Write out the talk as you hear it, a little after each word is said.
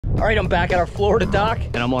All right, I'm back at our Florida dock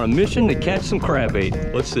and I'm on a mission to catch some crab bait.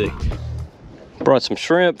 Let's see. Brought some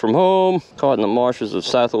shrimp from home, caught in the marshes of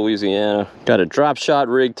South Louisiana. Got a drop shot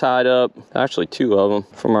rig tied up, actually 2 of them.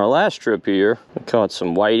 From our last trip here, we caught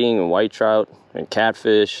some whiting and white trout and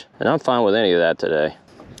catfish, and I'm fine with any of that today.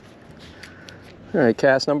 All right,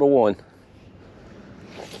 cast number 1.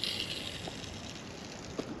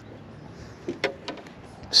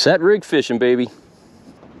 Set rig fishing, baby.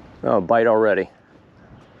 Oh, bite already.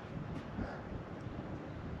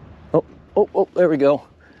 Oh, there we go.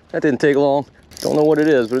 That didn't take long. Don't know what it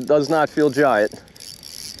is, but it does not feel giant.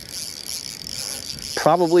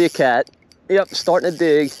 Probably a cat. Yep, starting to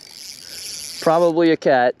dig. Probably a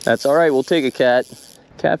cat. That's all right, we'll take a cat.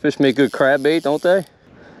 Catfish make good crab bait, don't they?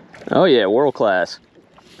 Oh yeah, world class.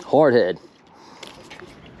 Hardhead.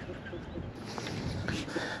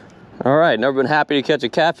 All right, never been happy to catch a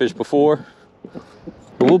catfish before,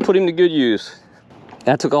 but we'll put him to good use.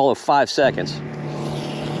 That took all of 5 seconds.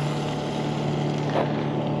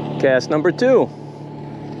 Cast number 2.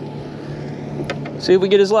 See if we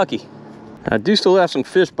get as lucky. I do still have some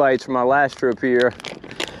fish bites from my last trip here.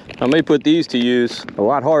 I may put these to use. A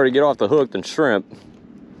lot harder to get off the hook than shrimp.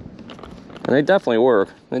 And they definitely work.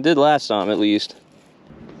 They did last time at least.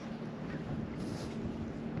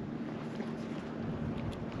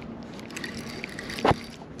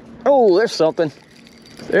 Oh, there's something.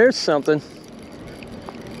 There's something.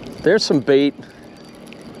 There's some bait.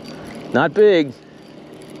 Not big.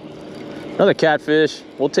 Another catfish.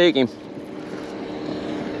 We'll take him.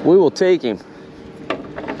 We will take him.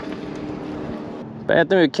 Bad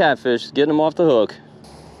thing with catfish is getting them off the hook.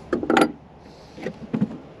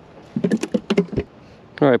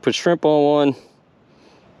 All right, put shrimp on one,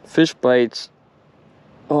 fish bites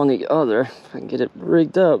on the other. If I can get it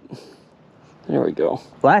rigged up. There we go.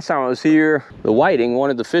 Last time I was here, the whiting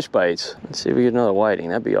wanted the fish bites. Let's see if we get another whiting.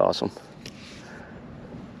 That'd be awesome.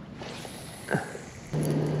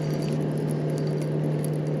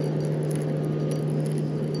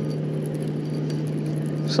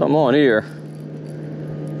 Something on here.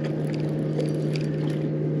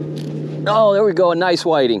 Oh, there we go, a nice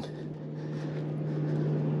whiting.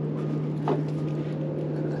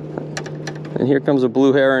 And here comes a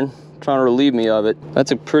blue heron trying to relieve me of it.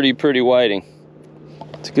 That's a pretty whiting.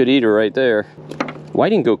 It's a good eater right there.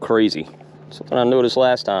 Whiting go crazy. Something I noticed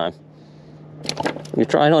last time. When you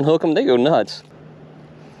try and unhook them, they go nuts.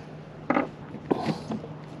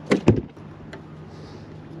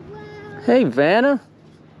 Hey, Vanna.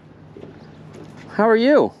 How are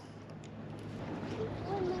you?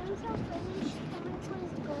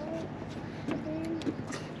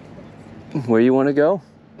 Where you want to go?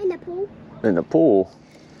 In the pool. In the pool?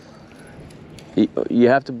 You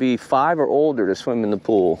have to be 5 or older to swim in the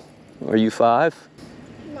pool. Are you 5?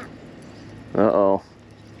 No. Uh-oh.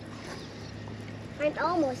 I'm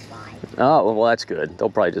almost 5. Oh, well, that's good. They'll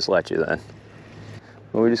probably just let you then.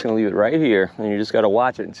 Well, we're just going to leave it right here, and you just got to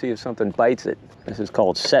watch it and see if something bites it. This is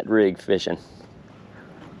called set rig fishing.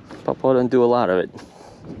 Papa doesn't do a lot of it.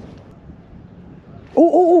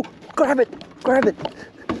 Oh, grab it, grab it.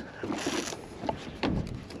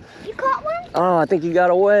 You caught one? Oh, I think he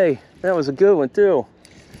got away. That was a good one too.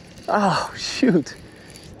 Oh, shoot.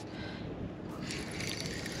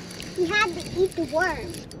 He had to eat the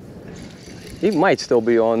worm. He might still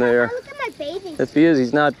be on there. Oh, look at my bathing suit. If he is,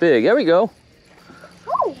 he's not big. There we go.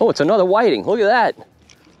 Oh, it's another whiting. Look at that.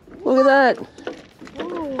 Look at that.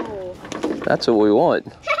 Ooh. That's what we want.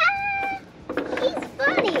 He's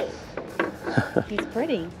funny. He's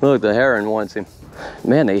pretty. Look, the heron wants him.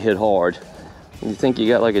 Man, they hit hard. You think you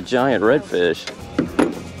got like a giant redfish.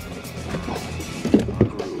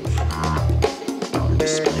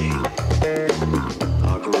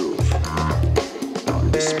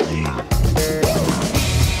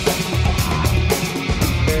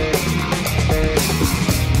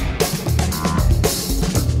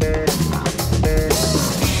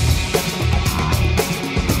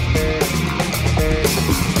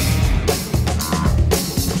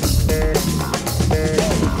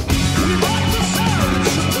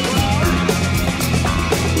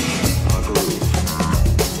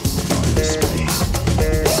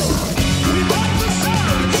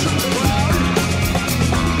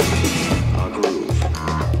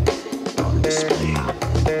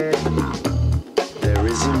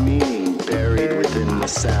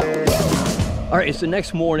 All right, it's the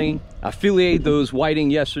next morning. I filleted those whiting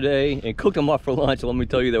yesterday and cooked them up for lunch. Let me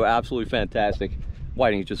tell you, they were absolutely fantastic.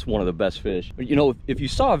 Whiting is just one of the best fish. You know, if you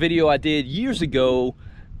saw a video I did years ago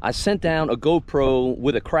I sent down a GoPro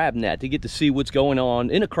with a crab net to get to see what's going on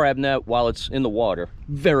in a crab net while it's in the water.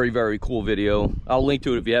 Very, very cool video. I'll link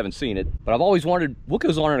to it if you haven't seen it. But I've always wondered what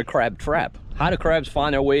goes on in a crab trap. How do crabs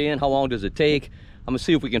find their way in? How long does it take? I'm gonna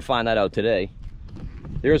see if we can find that out today.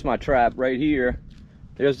 There's my trap right here.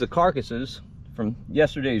 There's the carcasses from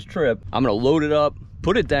yesterday's trip. I'm gonna load it up,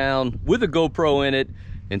 put it down with a GoPro in it,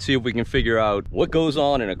 and see if we can figure out what goes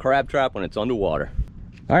on in a crab trap when it's underwater.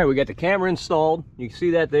 All right, we got the camera installed. You can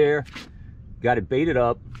see that there. Got it baited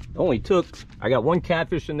up. I got one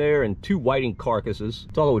catfish in there and 2 whiting carcasses.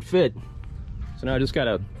 That's all it would fit. So now I just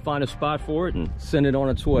gotta find a spot for it and send it on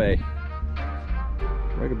its way.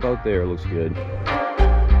 Right about there, looks good.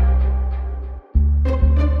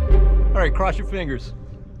 All right, cross your fingers.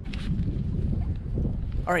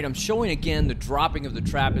 All right, I'm showing again the dropping of the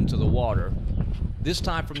trap into the water, this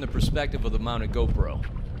time from the perspective of the mounted GoPro.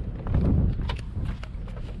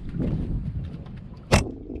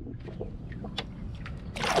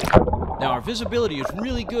 Now our visibility is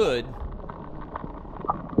really good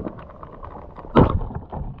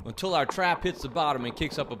until our trap hits the bottom and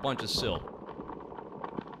kicks up a bunch of silt.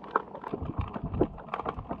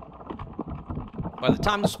 By the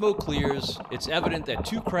time the smoke clears, it's evident that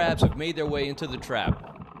 2 crabs have made their way into the trap.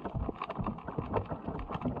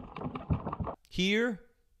 Here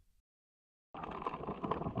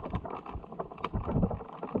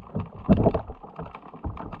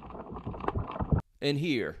and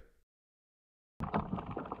here.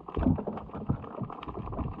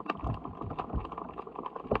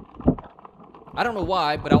 I don't know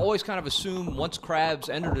why, but I always kind of assume once crabs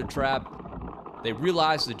entered a trap, they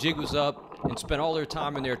realized the jig was up and spent all their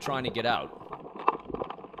time in there trying to get out.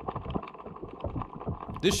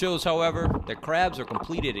 This shows, however, that crabs are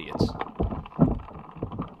complete idiots.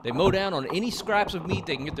 They mow down on any scraps of meat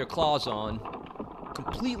they can get their claws on,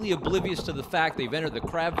 completely oblivious to the fact they've entered the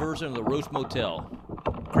crab version of the roast motel.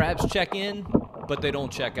 Crabs check in, but they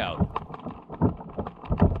don't check out.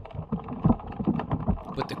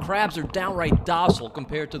 But the crabs are downright docile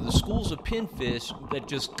compared to the schools of pinfish that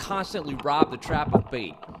just constantly rob the trap of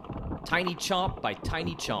bait. Tiny chomp by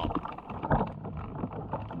tiny chomp.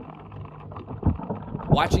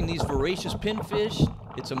 Watching these voracious pinfish,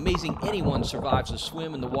 it's amazing anyone survives a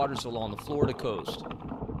swim in the waters along the Florida coast.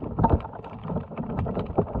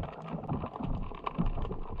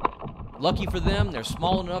 Lucky for them, they're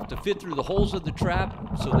small enough to fit through the holes of the trap,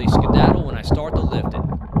 so they skedaddle when I start to lift it.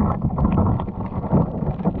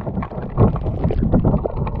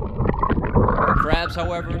 The crabs,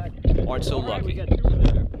 however, aren't so lucky.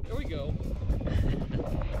 There we go.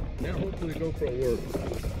 Now hopefully the GoPro works.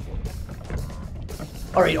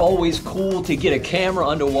 All right, always cool to get a camera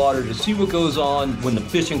underwater to see what goes on when the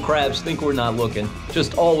fish and crabs think we're not looking.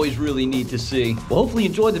 Just always really neat to see. Well, hopefully you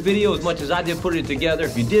enjoyed the video as much as I did putting it together.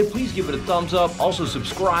 If you did, please give it a thumbs up. Also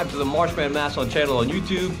subscribe to the Marshman Masson channel on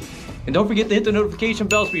YouTube. And don't forget to hit the notification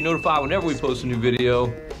bell so you're notified whenever we post a new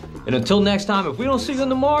video. And until next time, if we don't see you in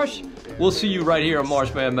the marsh, we'll see you right here on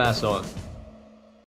Marshman Masson.